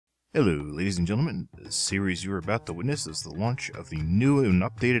Hello, ladies and gentlemen. The series you are about to witness is the launch of the new and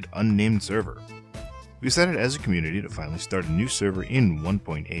updated Unnamed server. We decided as a community to finally start a new server in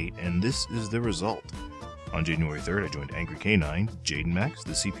 1.8, and this is the result. On January 3rd, I joined Angry K9, JadnMax,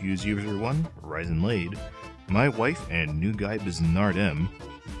 the CPU's User 1, Ryzen Laid, my wife, and new guy JadnMax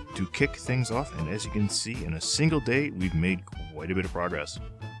to kick things off, and as you can see, in a single day, we've made quite a bit of progress.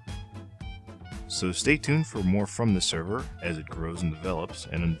 So stay tuned for more from the server as it grows and develops,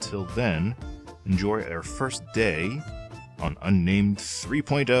 and until then, enjoy our first day on Unnamed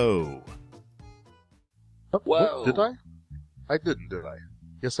 3.0. Oh, Whoa. what, did I? I didn't, did I?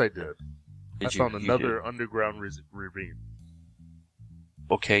 Yes, I did. I found another underground ravine.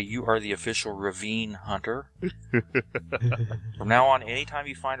 Okay, you are the official ravine hunter. From now on, anytime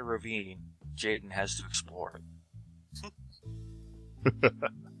you find a ravine, Jaden has to explore it.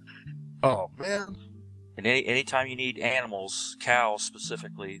 Oh, man. And anytime you need animals, cows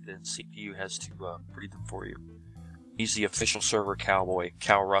specifically, then CPU has to breed them for you. He's the official server cowboy,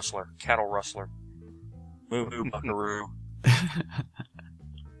 cow rustler, cattle rustler. Moo moo buckaroo. I'm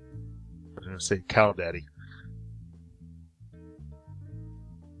going to say cow daddy.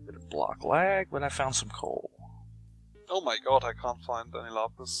 Bit of block lag, but I found some coal. Oh my god, I can't find any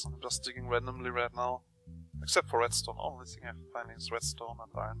lapis. I'm just digging randomly right now. Except for redstone. Only thing I'm finding is redstone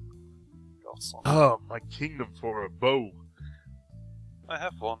and iron. Godstone. Oh, my kingdom for a bow. I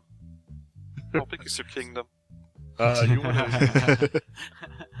have one. How big is your kingdom? You want to...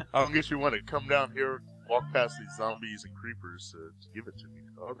 I guess you want to come down here, walk past these zombies and creepers to give it to me.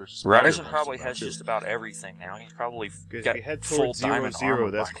 Oh, there's Ryzen probably has just about everything now. He's probably got We head full towards diamond 0-0,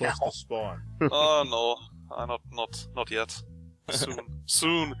 armor that's by close now. to spawn. Oh no, not yet. Soon,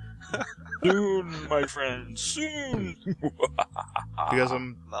 soon. Soon, my friend, soon. Because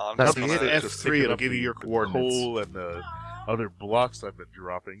I'm... No, I'm Now, just if you hit gonna... F3, picking it'll up give you your the coordinates. coal and the other blocks I've been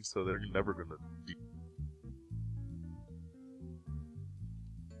dropping, so they're never going to...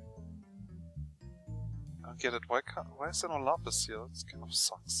 I don't get it. Why is there no lapis here? This kind of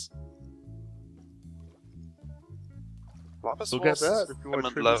sucks. Lapis Look at was that, if you want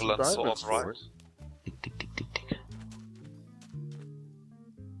to diamond trigger level some and so on, diamonds for right? it. Tick, tick, tick, tick, tick.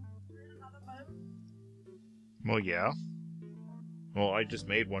 Well, yeah. Well, I just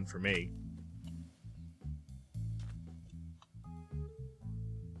made one for me.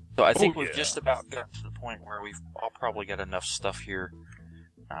 So I think Oh, we've yeah. just about got to the point where we've all probably got enough stuff here.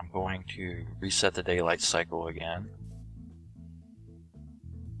 I'm going to reset the daylight cycle again.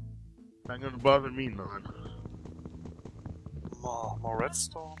 Not going to bother me none. More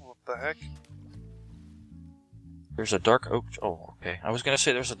redstone? What the heck? There's a dark oak. Oh, okay. I was going to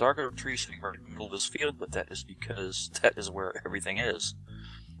say there's a dark oak tree sitting right in the middle of this field, but that is because that is where everything is.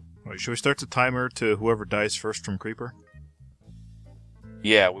 Right, should we start the timer to whoever dies first from creeper?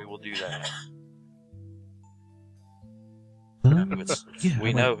 Yeah, we will do that.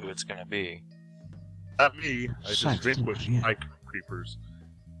 We know who it's going to be. Not me. I just Thanks, vanquished yeah. my creepers.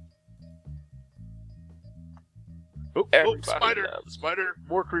 Oh, Everybody spider! loves- Spider!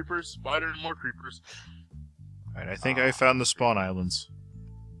 More creepers! Spider and more creepers! Alright, I think I found the spawn islands.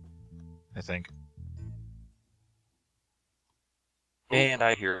 I think. And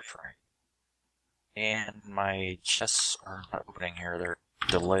I hear a train. And my chests are not opening here, they're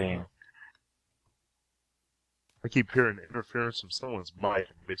delaying. I keep hearing interference from someone's mic,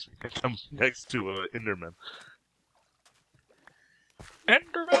 which comes next to Enderman.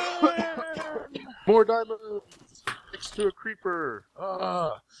 Enderman! More diamonds! Next to a creeper!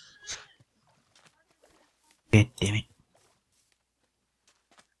 Ah! God damn it.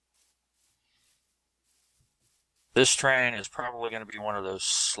 This train is probably going to be one of those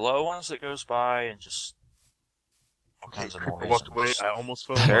slow ones that goes by and just all Okay, kinds of creeper noise. walked away. I almost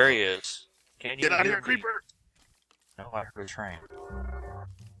fell There off. he is. Can you Get out of hear here, me? creeper! No, I heard a train.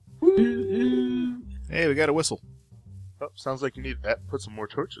 Hey, we got a whistle. Oh, sounds like you need that. Put some more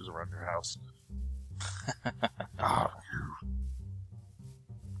torches around your house. Oh,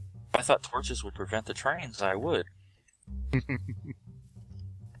 I thought torches would prevent the trains. I would. well,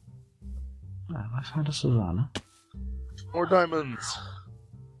 I found a savannah. More diamonds!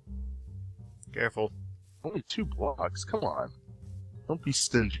 Careful. Only 2 blocks, come on. Don't be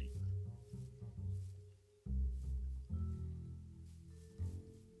stingy.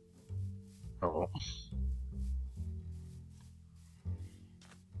 Oh.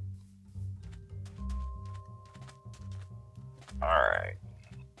 Alright.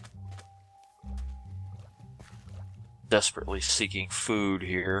 Desperately seeking food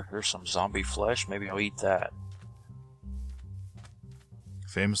here. There's some zombie flesh. Maybe I'll eat that.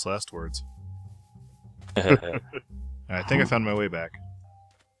 Famous last words. I think I found my way back.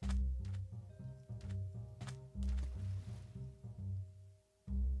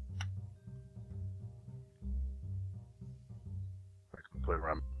 play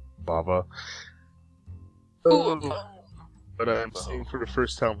around lava. But I'm seeing for the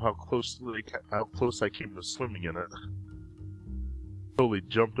first time how close I came to swimming in it. Totally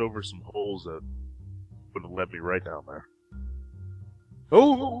jumped over some holes that would have led me right down there.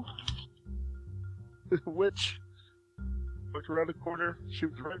 Oh! Witch! Looked around the corner, she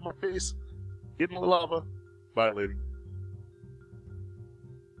was right in my face. Get in the lava. Bye, lady.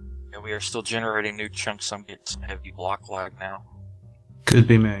 Yeah, we are still generating new chunks. I'm getting some heavy block lag now. Could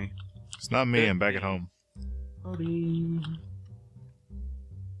be me. It's not me, I'm back at home.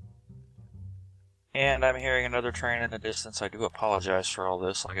 And I'm hearing another train in the distance. I do apologize for all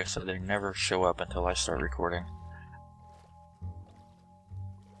this. Like I said, they never show up until I start recording.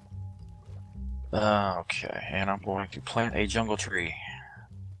 Okay, and I'm going to plant a jungle tree.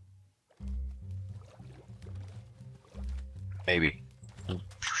 Maybe.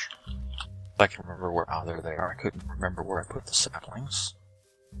 I can remember where... Oh, there they are. I couldn't remember where I put the saplings.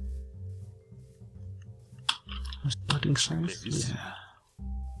 Starting size? Yeah.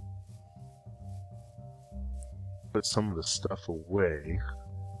 Put some of the stuff away.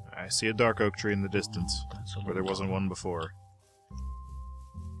 I see a dark oak tree in the distance, where there wasn't one before.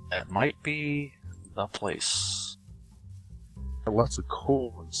 That might be the place. Lots of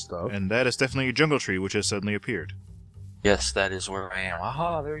coal and stuff. And that is definitely a jungle tree which has suddenly appeared. Yes, that is where I am.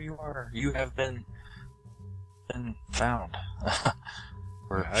 Aha, there you are. You have been found.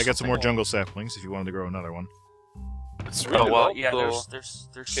 I got some more jungle saplings if you wanted to grow another one. It's really Oh well, loud, yeah. though. There's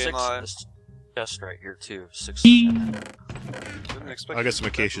Can 6 in I- this chest right here too. 6. Didn't expect I it got to some be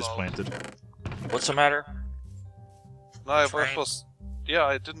that acacias loud. planted. What's the matter? No, I Train. was. Yeah,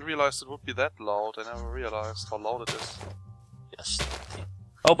 I didn't realize it would be that loud. I never realized how loud it is. Yes.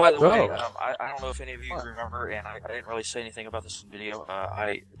 Oh, by the way, Oh. I don't know if any of you remember, and I didn't really say anything about this in the video.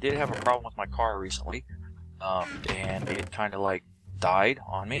 I did have a problem with my car recently, and it kind of like died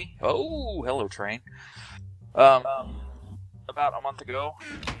on me. Oh, hello, train. About a month ago,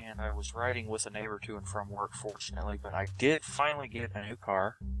 and I was riding with a neighbor to and from work, fortunately, but I did finally get a new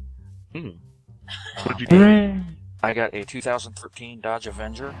car. What'd you do? I got a 2013 Dodge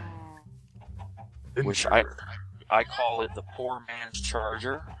Avenger, which I call it the poor man's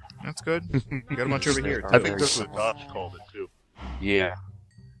Charger. That's good. Got a bunch over here. I think Very that's what similar. Dodge called it too. Yeah.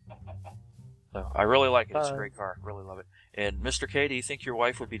 So I really like it. It's a great car. Really love it. And Mr. K, do you think your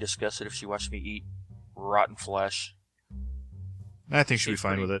wife would be disgusted if she watched me eat rotten flesh? I think she'll be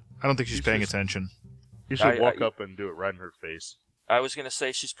fine with it. I don't think she's paying attention. You should I- walk up and do it right in her face. I was gonna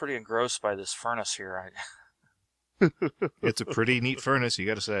say she's pretty engrossed by this furnace here. It's a pretty neat furnace, you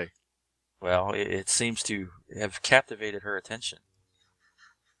gotta say. Well, it seems to have captivated her attention.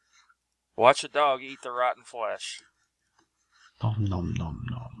 Watch a dog eat the rotten flesh. Nom nom nom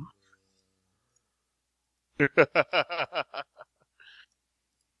nom.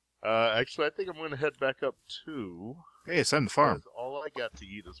 Actually, I think I'm going to head back up too. Hey, it's time to farm. because all I got to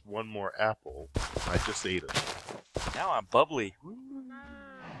eat is one more apple. I just ate it. Now I'm bubbly.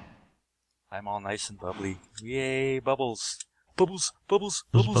 I'm all nice and bubbly. Yay, bubbles. Bubbles, bubbles,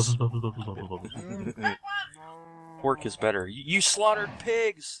 bubbles. Pork is better. You slaughtered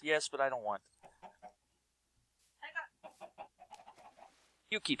pigs! Yes, but I don't want.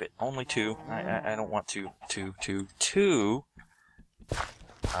 You keep it. Only 2. I don't want to. 2.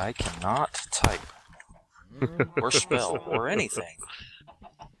 I cannot type. Or spell. Or anything.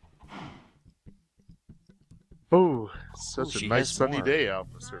 Oh, such she a nice has sunny more. day out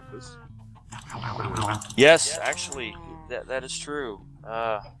on the surface. Yes, actually, that is true.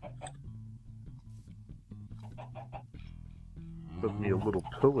 Put me a little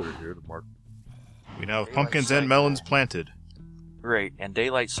pillar here to mark. We now have pumpkins and melons planted. Great, and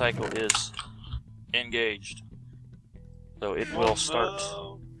daylight cycle is engaged. So it will start.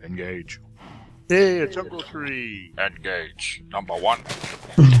 Engage. Hey, a jungle tree! Engage. Number 1.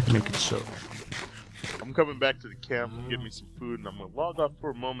 Make it so. I'm coming back to the camp to get me some food, and I'm going to log off for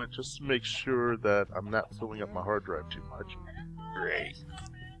a moment just to make sure that I'm not filling up my hard drive too much. Great.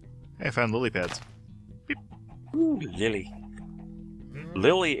 Hey, I found lily pads. Ooh, Lily.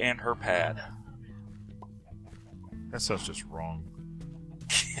 Lily and her pad. That sounds just wrong.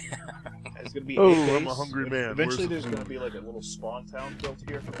 It's gonna be Oh, 8 days. I'm a hungry man. Eventually, Where's there's the gonna food? be like a little spawn town built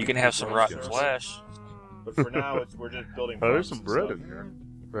here. You can have some rotten Yes. flesh. But for now, we're just building. Oh, there's farms some and bread stuff. in here.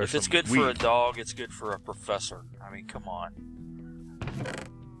 There's If it's some good for a wheat. dog, it's good for a professor. I mean, come on.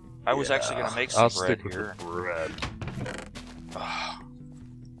 I was actually going to make some I'll bread stick with here. the bread.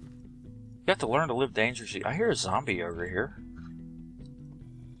 You have to learn to live dangerously. I hear a zombie over here.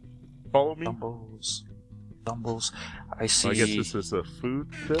 Follow me? Dumbles. Dumbles. I I see. guess this is a food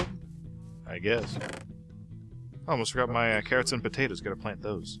then? I guess. I almost forgot my carrots and potatoes. Gotta plant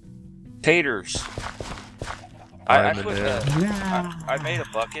those. Taters. I made a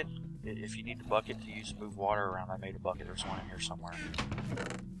bucket. If you need a bucket to use to move water around, I made a bucket. There's one in here somewhere.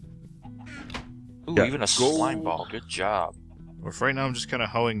 Ooh, Yeah, even a gold. slime ball. Good job. Well, for right now, I'm just kind of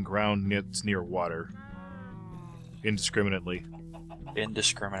hoeing ground that's near water. Indiscriminately.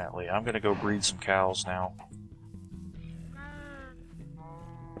 Indiscriminately. I'm gonna go breed some cows now.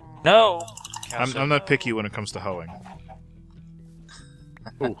 No! Cow said I'm not no. picky when it comes to hoeing.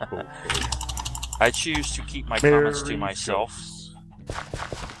 I choose to keep my Merry comments to myself. jokes.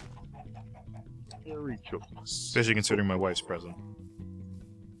 Merry jokes. Especially considering my wife's present.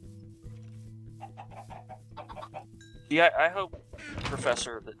 Yeah, I hope,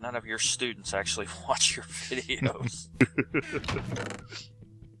 Professor, that none of your students actually watch your videos.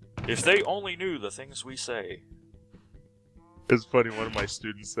 If they only knew the things we say. It's funny, one of my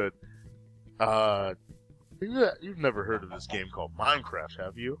students said, you've never heard of this game called Minecraft,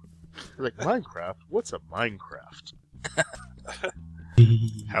 have you? Like, Minecraft? What's a Minecraft?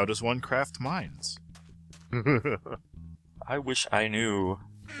 How does one craft mines? I wish I knew.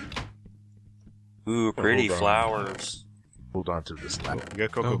 Ooh, pretty hold on. flowers. Hold on to this now. You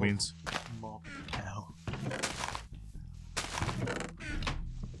got cocoa beans. Hell.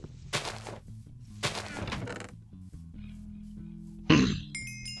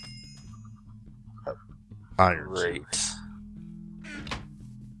 Iron. Great.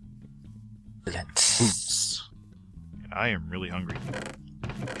 Excellent. Boots. I am really hungry.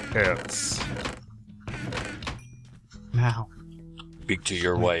 Pants. Now. Speak to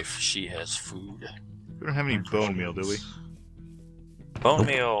your wife. She has food. We don't have any bone meal, do we? Bone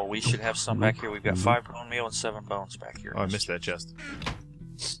meal. We should have some back here. We've got 5 bone meal and 7 bones back here. Oh, I missed that chest.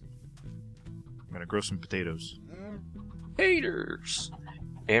 I'm gonna grow some potatoes. Haters.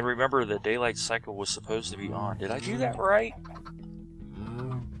 And remember, the daylight cycle was supposed to be on. Did I do that right?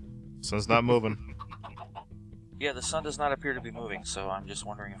 Sun's not moving. Yeah, the sun does not appear to be moving, so I'm just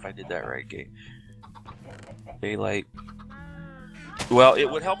wondering if I did that right, Gabe. Daylight. Well, it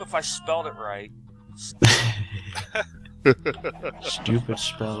would help if I spelled it right. Stupid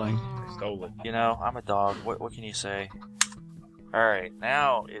spelling. Stole it. You know, I'm a dog. What can you say? Alright,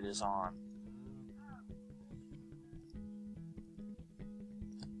 now it is on.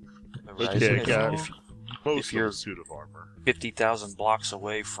 The Okay, horizon, I got if most of you're- a suit of armor. 50,000 blocks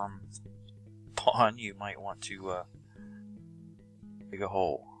away from Pawn, you might want to dig a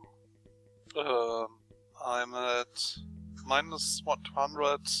hole. I'm at minus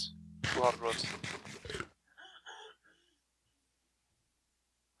 100, 200.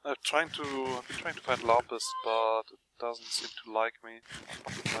 I'm trying to find lapis, but it doesn't seem to like me.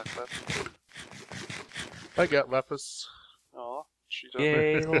 Something like that. I got lapis, Oh, cheater.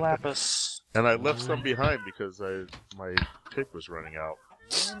 Yay, lapis. and I left some behind because my pick was running out.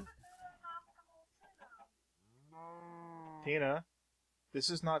 Tina, this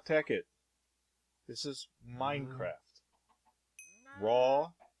is not Tekkit. This is Minecraft. Raw,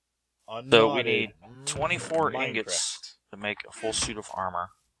 unknotted. So we need 24 Minecraft. ingots to make a full suit of armor.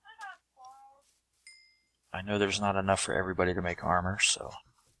 I know there's not enough for everybody to make armor, so...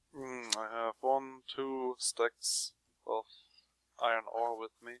 I have 1, 2 stacks of iron ore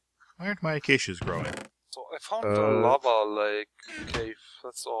with me. Why aren't my acacias growing? So I found a lava lake cave.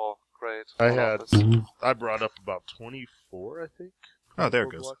 That's all great. I for had- lapis. I brought up about 24, I think. Oh, there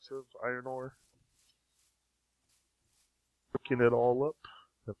it 24 goes. blocks of iron ore. Looking it all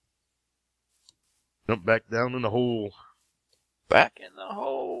up. Jump back down in the hole. Back in the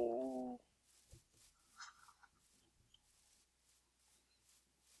hole.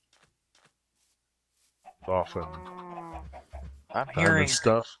 Often. I'm Diamond hearing...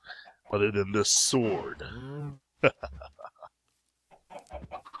 stuff other than this sword.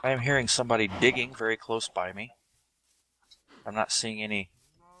 I'm hearing somebody digging very close by me. I'm not seeing any...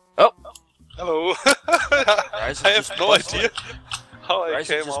 Oh! Hello. Ryzen I have just no busted- idea how I Ryzen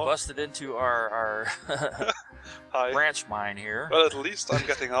came just out. busted into our Hi. branch mine here. Well, at least I'm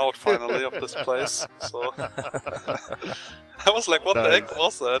getting out finally of this place. So I was like, what the heck Nice.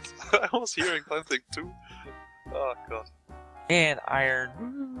 was that? I was hearing something too. Oh god. And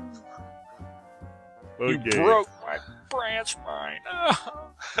iron. You Okay. broke my branch mine.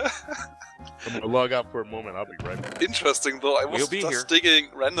 I'm gonna log out for a moment. I'll be right back. Interesting though, I was We'll be just digging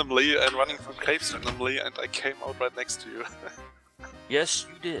randomly and running through caves randomly, and I came out right next to you. Yes,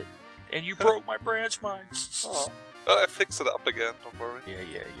 you did. And you broke my branch mine. Oh. I fixed it up again, don't worry.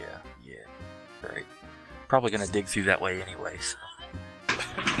 Yeah. Great. Probably gonna dig through that way anyway, so.